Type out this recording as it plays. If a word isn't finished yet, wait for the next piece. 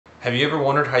Have you ever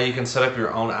wondered how you can set up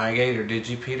your own iGate or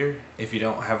Digipeater if you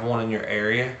don't have one in your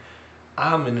area?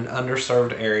 I'm in an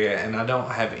underserved area and I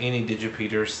don't have any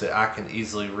Digipeaters that I can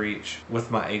easily reach with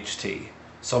my HT.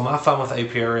 So my fun with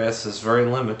APRS is very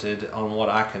limited on what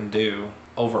I can do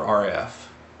over RF.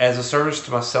 As a service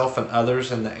to myself and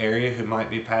others in the area who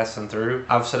might be passing through,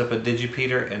 I've set up a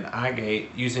Digipeater and iGate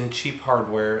using cheap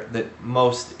hardware that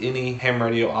most any ham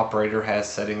radio operator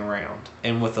has sitting around.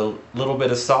 And with a little bit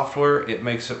of software, it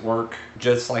makes it work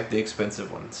just like the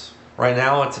expensive ones. Right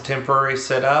now it's a temporary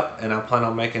setup, and I plan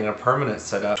on making a permanent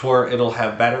setup to where it'll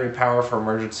have battery power for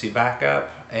emergency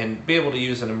backup and be able to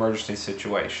use in emergency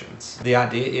situations. The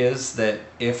idea is that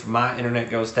if my internet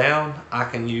goes down, I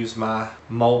can use my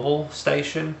mobile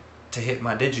station to hit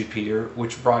my Digipeater,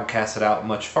 which broadcasts it out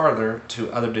much farther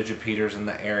to other Digipeaters in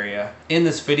the area. In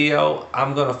this video,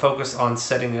 I'm going to focus on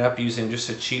setting it up using just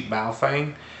a cheap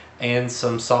Baofeng and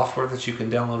some software that you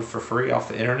can download for free off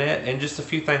the internet, and just a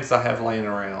few things I have laying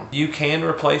around. You can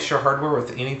replace your hardware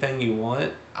with anything you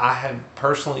want. I have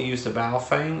personally used a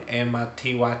Baofeng and my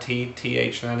TYT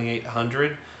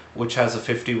TH9800, which has a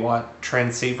 50-watt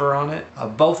transceiver on it.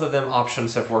 Both of them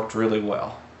options have worked really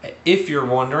well. If you're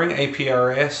wondering,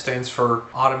 APRS stands for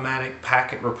Automatic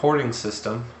Packet Reporting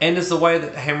System and is the way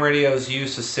that ham radios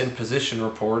use to send position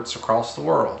reports across the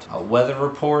world. Weather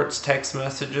reports, text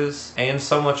messages, and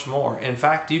so much more. In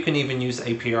fact, you can even use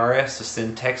APRS to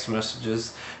send text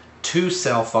messages to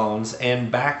cell phones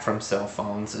and back from cell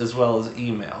phones, as well as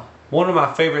email. One of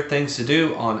my favorite things to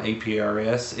do on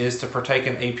APRS is to partake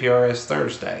in APRS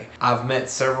Thursday. I've met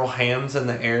several hams in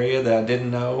the area that I didn't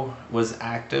know was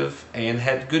active and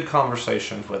had good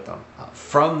conversations with them.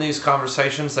 From these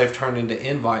conversations, they've turned into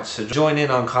invites to join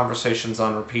in on conversations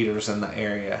on repeaters in the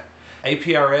area.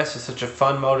 APRS is such a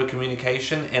fun mode of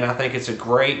communication, and I think it's a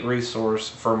great resource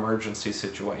for emergency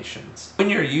situations. When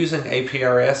you're using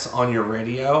APRS on your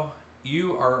radio,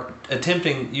 you are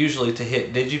attempting usually to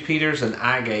hit Digipeaters and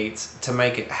iGates to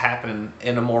make it happen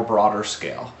in a more broader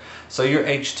scale. So your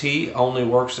HT only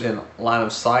works in line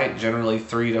of sight, generally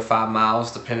 3 to 5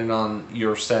 miles depending on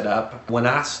your setup. When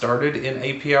I started in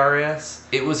APRS,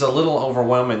 it was a little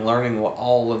overwhelming learning what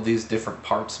all of these different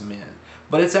parts meant.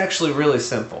 But it's actually really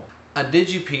simple. A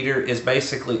Digipeater is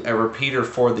basically a repeater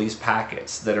for these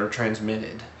packets that are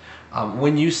transmitted.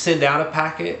 When you send out a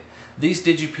packet, these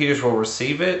Digipeaters will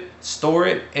receive it, store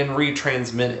it, and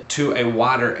retransmit it to a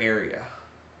wider area.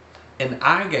 An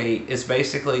iGate is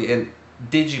basically a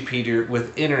Digipeater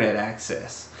with internet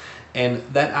access. And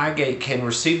that iGate can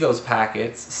receive those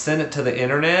packets, send it to the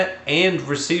internet, and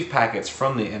receive packets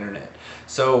from the internet.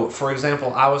 So, for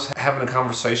example, I was having a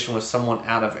conversation with someone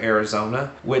out of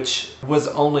Arizona, which was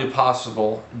only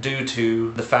possible due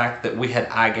to the fact that we had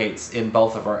iGates in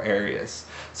both of our areas.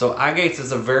 So iGates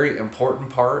is a very important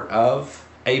part of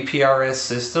APRS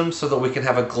system so that we can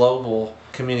have a global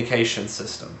communication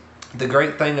system. The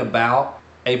great thing about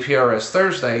APRS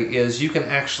Thursday is you can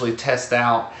actually test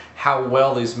out how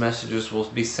well these messages will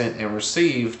be sent and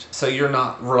received, so you're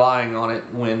not relying on it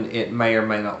when it may or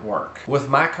may not work. With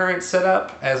my current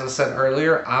setup, as I said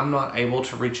earlier, I'm not able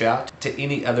to reach out to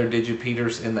any other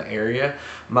Digipeaters in the area.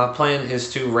 My plan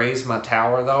is to raise my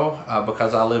tower though,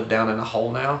 because I live down in a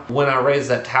hole now. When I raise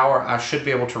that tower, I should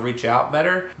be able to reach out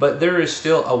better, but there is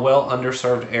still a well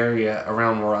underserved area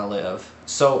around where I live.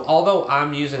 So although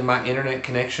I'm using my internet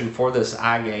connection for this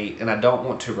iGate and I don't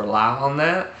want to rely on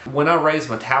that, when I raise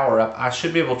my tower up, I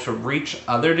should be able to reach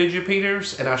other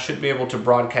Digipeaters and I should be able to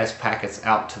broadcast packets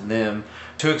out to them.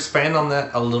 To expand on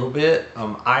that a little bit,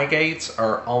 iGates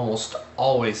are almost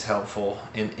always helpful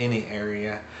in any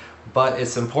area, but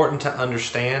it's important to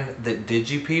understand that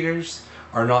Digipeaters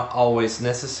are not always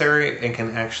necessary and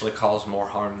can actually cause more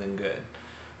harm than good.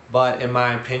 But in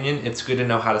my opinion, it's good to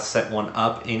know how to set one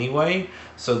up anyway,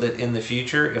 so that in the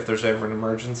future, if there's ever an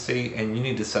emergency and you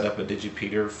need to set up a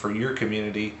Digipeater for your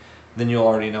community, then you'll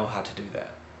already know how to do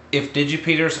that. If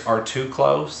Digipeaters are too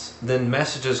close, then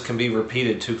messages can be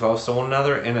repeated too close to one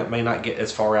another and it may not get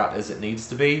as far out as it needs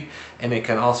to be, and it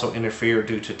can also interfere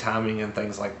due to timing and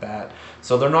things like that.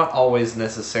 So they're not always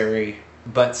necessary.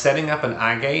 But setting up an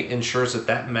iGate ensures that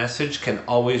that message can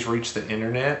always reach the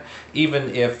internet,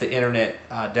 even if the internet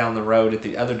down the road at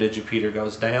the other Digipeater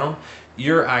goes down.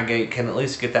 Your iGate can at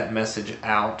least get that message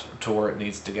out to where it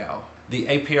needs to go. The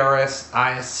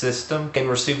APRS IS system can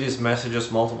receive these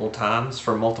messages multiple times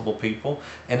from multiple people,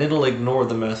 and it'll ignore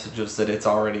the messages that it's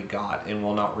already got and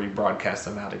will not rebroadcast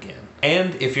them out again.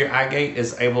 And if your iGate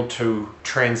is able to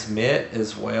transmit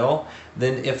as well,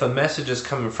 then if a message is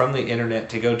coming from the internet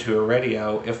to go to a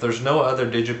radio, if there's no other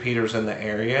Digipeaters in the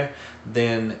area,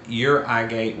 then your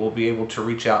iGate will be able to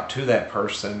reach out to that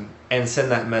person and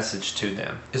send that message to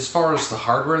them. As far as the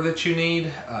hardware that you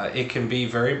need, it can be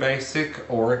very basic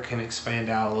or it can expand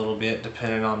out a little bit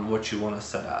depending on what you want to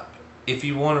set up. If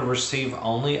you want to receive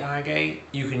only iGate,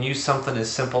 you can use something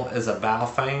as simple as a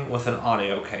Baofeng with an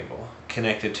audio cable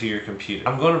connected to your computer.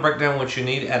 I'm going to break down what you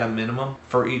need at a minimum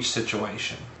for each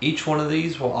situation. Each one of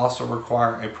these will also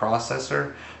require a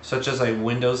processor, such as a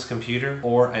Windows computer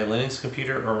or a Linux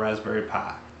computer or Raspberry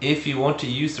Pi. If you want to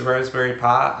use the Raspberry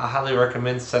Pi, I highly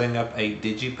recommend setting up a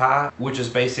Digipeater, which is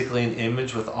basically an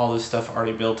image with all this stuff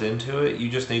already built into it. You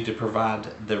just need to provide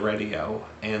the radio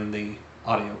and the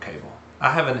audio cable. I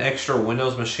have an extra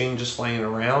Windows machine just laying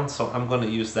around, so I'm going to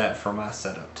use that for my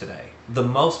setup today. The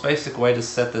most basic way to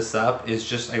set this up is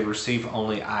just a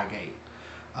receive-only iGate.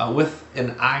 With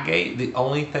an iGate, the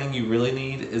only thing you really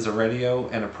need is a radio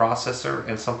and a processor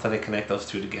and something to connect those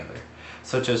two together,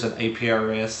 such as an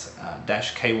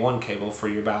APRS-K1 cable for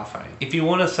your Baofeng. If you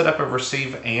want to set up a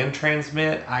receive and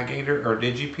transmit iGator or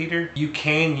Digipeater, you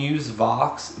can use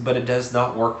Vox, but it does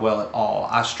not work well at all.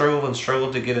 I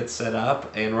struggled to get it set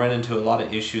up and run into a lot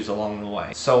of issues along the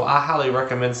way. So I highly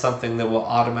recommend something that will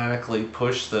automatically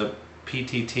push the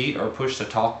PTT or push to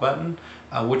talk button,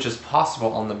 which is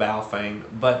possible on the Baofeng,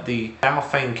 but the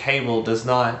Baofeng cable does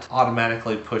not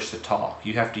automatically push to talk.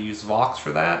 You have to use Vox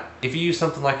for that. If you use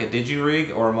something like a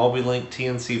Digirig or a Mobilink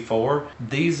TNC4,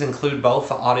 these include both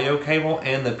the audio cable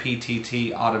and the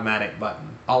PTT automatic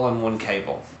button, all in one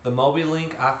cable. The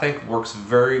Mobilink, I think, works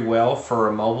very well for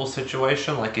a mobile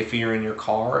situation, like if you're in your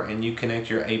car and you connect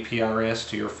your APRS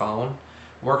to your phone.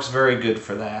 Works very good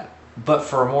for that. But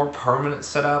for a more permanent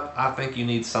setup, I think you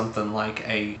need something like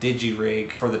a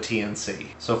Digirig for the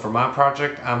TNC. So for my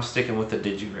project, I'm sticking with the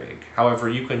Digirig. However,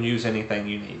 you can use anything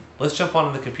you need. Let's jump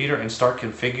onto the computer and start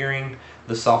configuring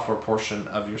the software portion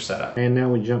of your setup. And now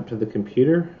we jump to the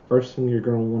computer. First thing you're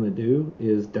going to want to do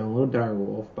is download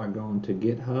Direwolf by going to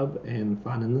GitHub and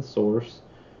finding the source.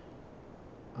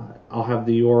 I'll have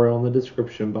the URL in the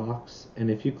description box. And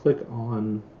if you click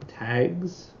on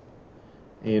tags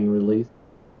and release,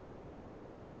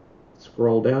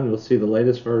 scroll down, you'll see the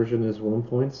latest version is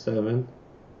 1.7,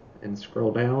 and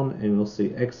scroll down and you'll see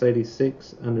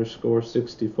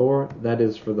x86_64. That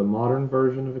is for the modern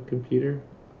version of a computer.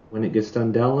 When it gets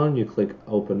done downloading, you click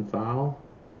open file,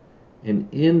 and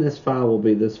in this file will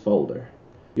be this folder.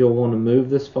 You'll want to move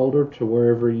this folder to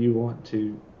wherever you want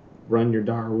to run your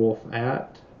Direwolf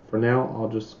at. For now, I'll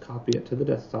just copy it to the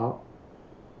desktop.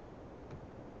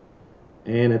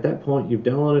 And at that point, you've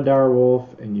downloaded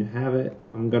Direwolf and you have it.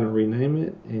 I'm going to rename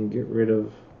it and get rid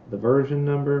of the version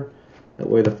number. That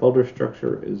way the folder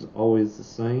structure is always the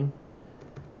same.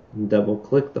 And double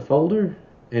click the folder,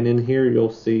 and in here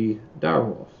you'll see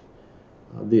Direwolf.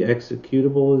 The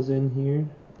executable is in here,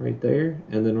 right there,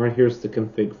 and then right here's the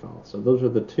config file. So those are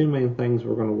the two main things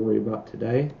we're going to worry about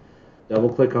today.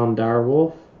 Double click on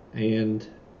Direwolf, and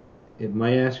it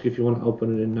may ask you if you want to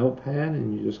open it in Notepad,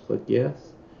 and you just click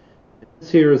yes.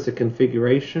 This here is the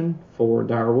configuration for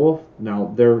Direwolf.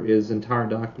 Now there is entire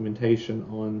documentation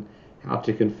on how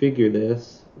to configure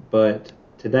this, but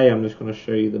today I'm just going to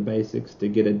show you the basics to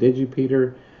get a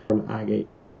Digipeater from iGate.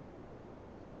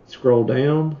 Scroll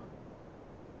down.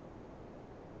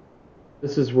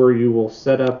 This is where you will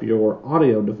set up your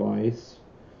audio device,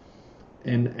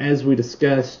 and as we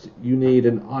discussed, you need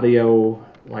an audio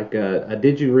like a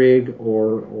Digirig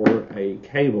or a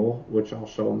cable, which I'll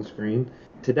show on the screen.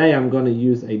 Today I'm going to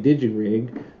use a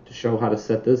Digirig to show how to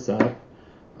set this up.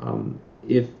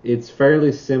 If it's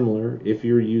fairly similar if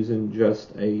you're using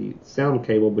just a sound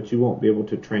cable, but you won't be able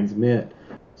to transmit.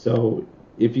 So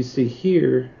if you see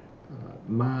here,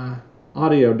 my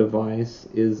audio device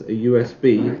is a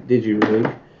USB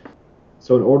Digirig.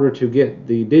 So in order to get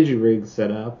the Digirig set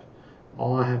up,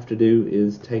 all I have to do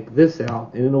is take this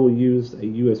out and it'll use a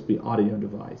USB audio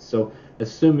device. So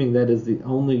assuming that is the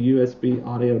only USB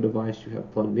audio device you have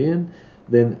plugged in,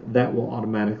 then that will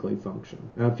automatically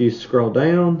function. Now if you scroll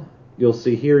down, you'll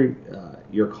see here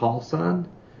your call sign.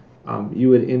 You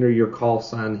would enter your call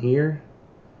sign here.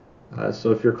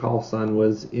 So if your call sign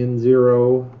was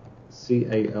N0CALL,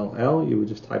 you would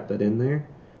just type that in there.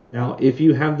 Now if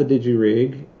you have the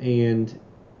Digirig and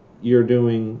you're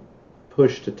doing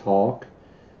push to talk,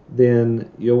 then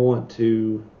you'll want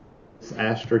to this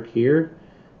asterisk here,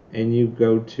 and you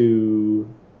go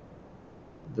to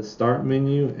the start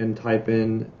menu and type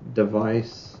in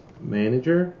device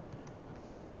manager,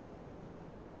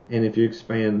 and if you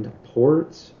expand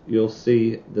ports, you'll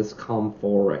see this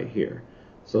COM4 right here.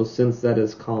 So since that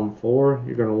is COM4,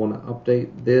 you're going to want to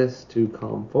update this to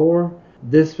COM4,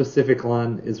 This specific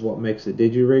line is what makes a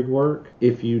Digirig work.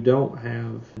 If you don't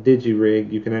have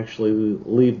Digirig, you can actually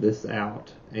leave this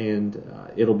out and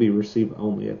it'll be receive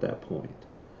only at that point.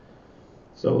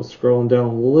 So scrolling down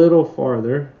a little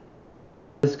farther,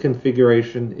 this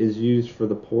configuration is used for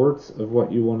the ports of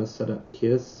what you want to set up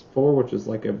KISS for, which is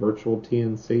like a virtual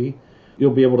TNC.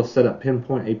 You'll be able to set up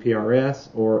pinpoint APRS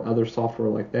or other software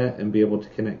like that and be able to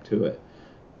connect to it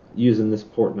using this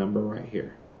port number right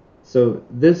here. So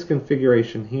this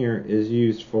configuration here is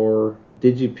used for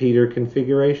Digipeater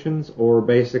configurations, or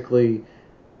basically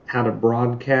how to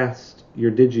broadcast your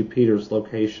Digipeater's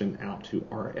location out to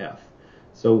RF.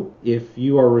 So if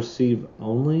you are receive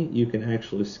only, you can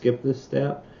actually skip this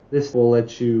step. This will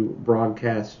let you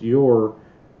broadcast your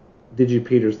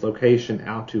Digipeater's location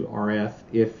out to RF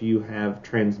if you have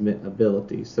transmit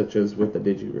ability, such as with the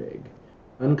Digirig.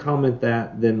 Uncomment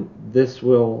that, then this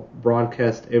will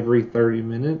broadcast every 30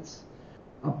 minutes.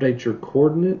 Update your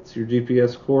coordinates, your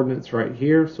GPS coordinates right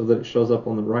here so that it shows up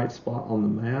on the right spot on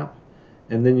the map.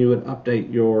 And then you would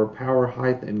update your power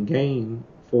height and gain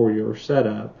for your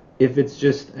setup. If it's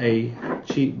just a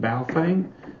cheap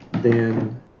Baofeng,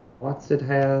 then watts it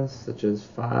has, such as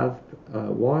 5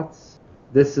 watts.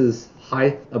 This is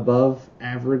height above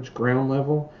average ground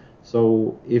level.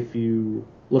 So if you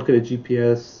look at a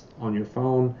GPS on your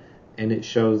phone and it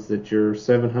shows that you're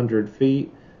 700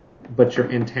 feet, but your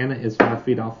antenna is 5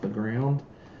 feet off the ground,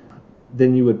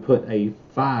 then you would put a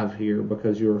 5 here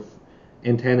because your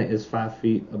antenna is 5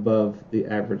 feet above the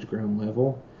average ground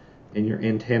level. And your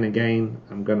antenna gain,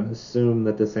 I'm going to assume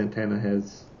that this antenna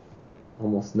has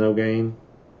almost no gain.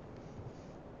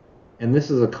 And this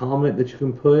is a comment that you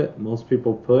can put. Most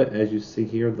people put, as you see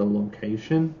here, the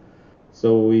location.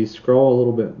 So we scroll a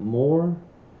little bit more.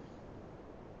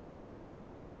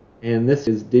 And this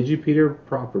is Digipeater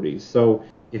properties. So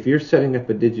if you're setting up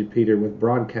a Digipeater with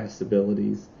broadcast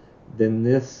abilities, then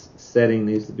this setting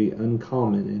needs to be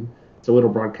uncommented, so it'll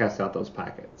broadcast out those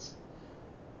packets.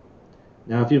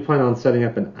 Now, if you plan on setting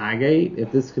up an IGate,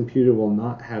 if this computer will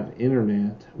not have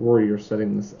internet where you're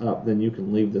setting this up, then you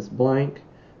can leave this blank.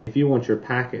 If you want your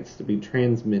packets to be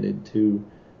transmitted to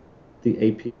the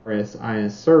APRS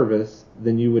IS service,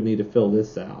 then you would need to fill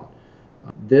this out.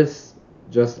 This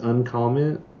just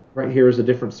uncomment. Right here is the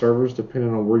different servers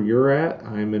depending on where you're at.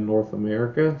 I'm in North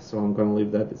America, so I'm going to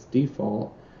leave that as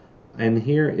default. And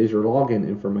here is your login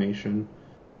information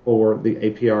for the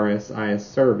APRS IS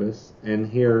service. And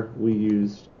here we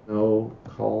used no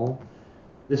call.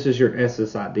 This is your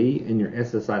SSID, and your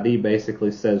SSID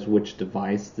basically says which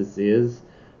device this is.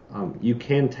 You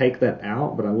can take that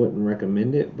out, but I wouldn't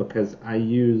recommend it because I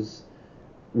use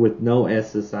with no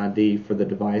SSID for the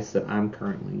device that I'm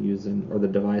currently using, or the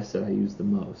device that I use the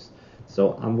most.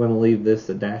 So I'm going to leave this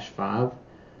a -5.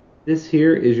 This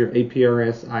here is your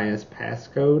APRS IS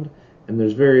passcode, and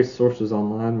there's various sources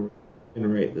online where you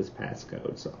generate this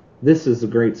passcode. So this is a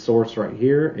great source right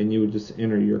here, and you would just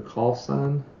enter your call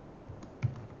sign,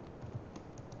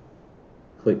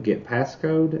 click get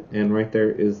passcode, and right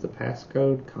there is the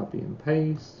passcode. Copy and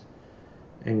paste,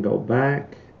 and go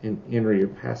back and enter your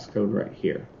passcode right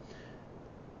here.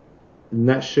 And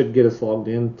that should get us logged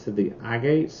into the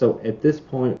IGate. So at this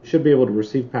point, we should be able to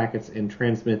receive packets and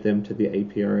transmit them to the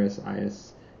APRS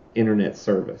IS internet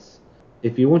service.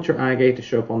 If you want your IGate to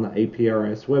show up on the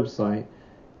APRS website,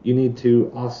 you need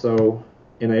to also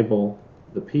enable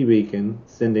the P beacon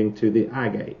sending to the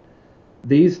IGate.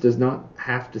 These does not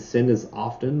have to send as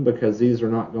often because these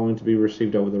are not going to be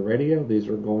received over the radio. These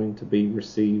are going to be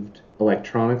received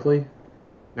electronically.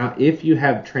 Now, if you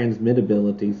have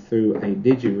transmittability through a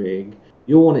Digirig,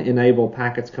 you'll want to enable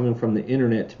packets coming from the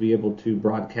internet to be able to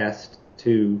broadcast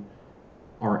to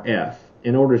RF.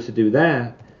 In order to do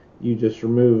that, you just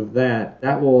remove that.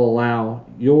 That will allow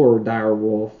your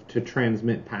Direwolf to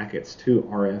transmit packets to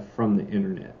RF from the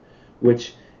internet,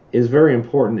 which is very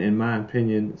important in my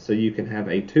opinion, so you can have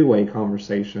a two-way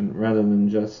conversation rather than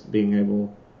just being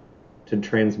able to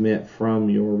transmit from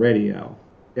your radio.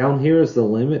 Down here is the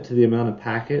limit to the amount of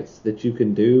packets that you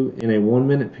can do in a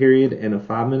 1-minute period and a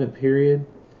 5-minute period.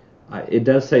 It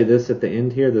does say this at the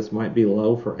end here. This might be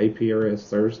low for APRS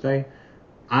Thursday.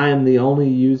 I am the only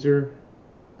user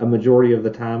a majority of the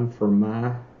time for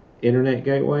my internet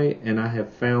gateway, and I have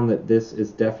found that this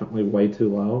is definitely way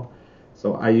too low.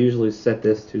 So I usually set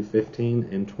this to 15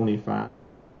 and 25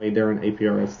 during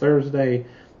APRS Thursday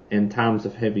and times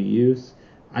of heavy use.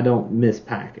 I don't miss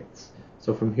packets.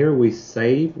 So from here we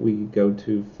save, we go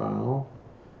to File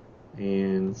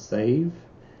and Save,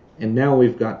 and now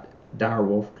we've got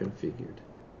Direwolf configured.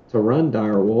 To run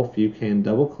Direwolf, you can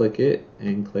double click it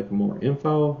and click More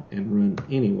Info and Run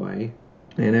Anyway.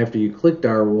 And after you click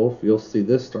Direwolf, you'll see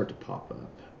this start to pop up.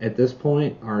 At this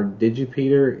point, our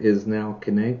Digipeater is now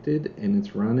connected and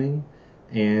it's running.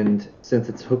 And since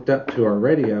it's hooked up to our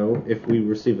radio, if we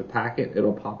receive a packet,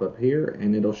 it'll pop up here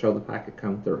and it'll show the packet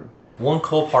come through. One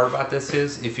cool part about this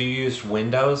is if you use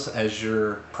Windows as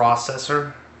your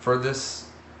processor for this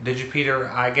Digipeater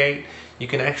IGate, you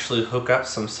can actually hook up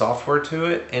some software to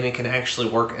it, and it can actually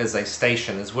work as a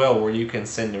station as well, where you can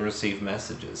send and receive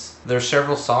messages. There's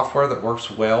several software that works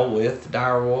well with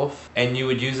Direwolf, and you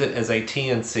would use it as a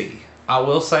TNC. I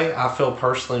will say I feel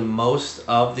personally most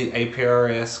of the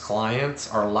APRS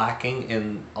clients are lacking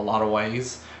in a lot of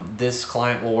ways. This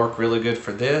client will work really good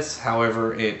for this,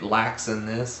 however it lacks in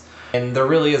this. And there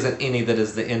really isn't any that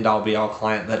is the end-all be-all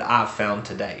client that I've found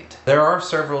to date. There are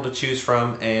several to choose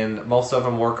from, and most of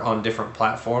them work on different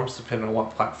platforms depending on what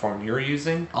platform you're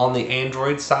using. On the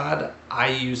Android side,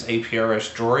 I use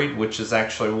APRS Droid, which is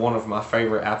actually one of my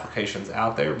favorite applications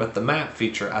out there, but the map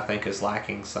feature I think is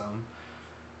lacking some.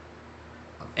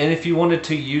 And if you wanted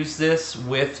to use this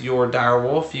with your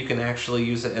Direwolf, you can actually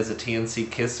use it as a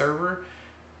TNC KISS server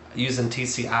using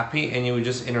TCP, and you would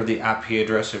just enter the IP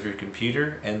address of your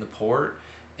computer and the port,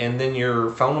 and then your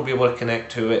phone will be able to connect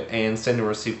to it and send and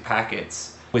receive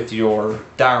packets with your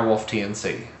Direwolf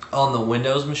TNC. On the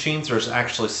Windows machines, there's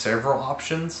actually several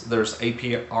options. There's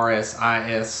APRS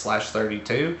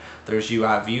IS/32, there's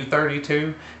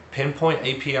UIView32, Pinpoint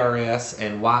APRS,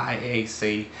 and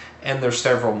YAAC, and there's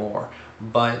several more.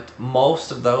 But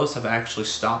most of those have actually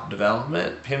stopped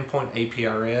development. Pinpoint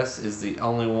APRS is the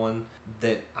only one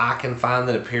that I can find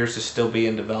that appears to still be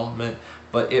in development,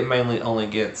 but it mainly only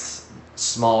gets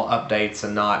small updates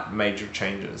and not major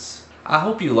changes. I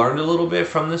hope you learned a little bit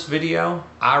from this video.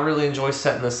 I really enjoy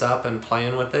setting this up and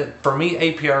playing with it. For me,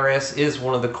 APRS is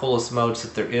one of the coolest modes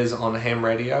that there is on a ham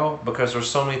radio because there's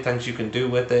so many things you can do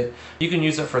with it. You can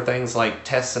use it for things like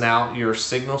testing out your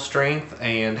signal strength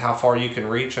and how far you can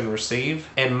reach and receive.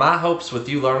 And my hopes with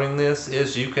you learning this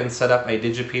is you can set up a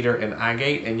Digipeater and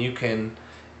IGate, and you can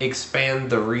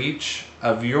expand the reach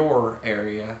of your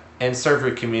area and serve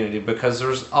your community, because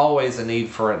there's always a need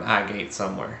for an IGate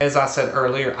somewhere. As I said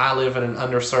earlier, I live in an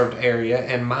underserved area,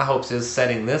 and my hopes is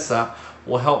setting this up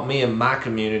will help me and my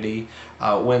community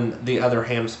when the other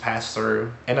hams pass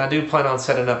through. And I do plan on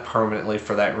setting up permanently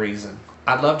for that reason.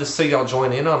 I'd love to see y'all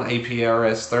join in on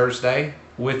APRS Thursday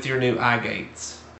with your new IGates.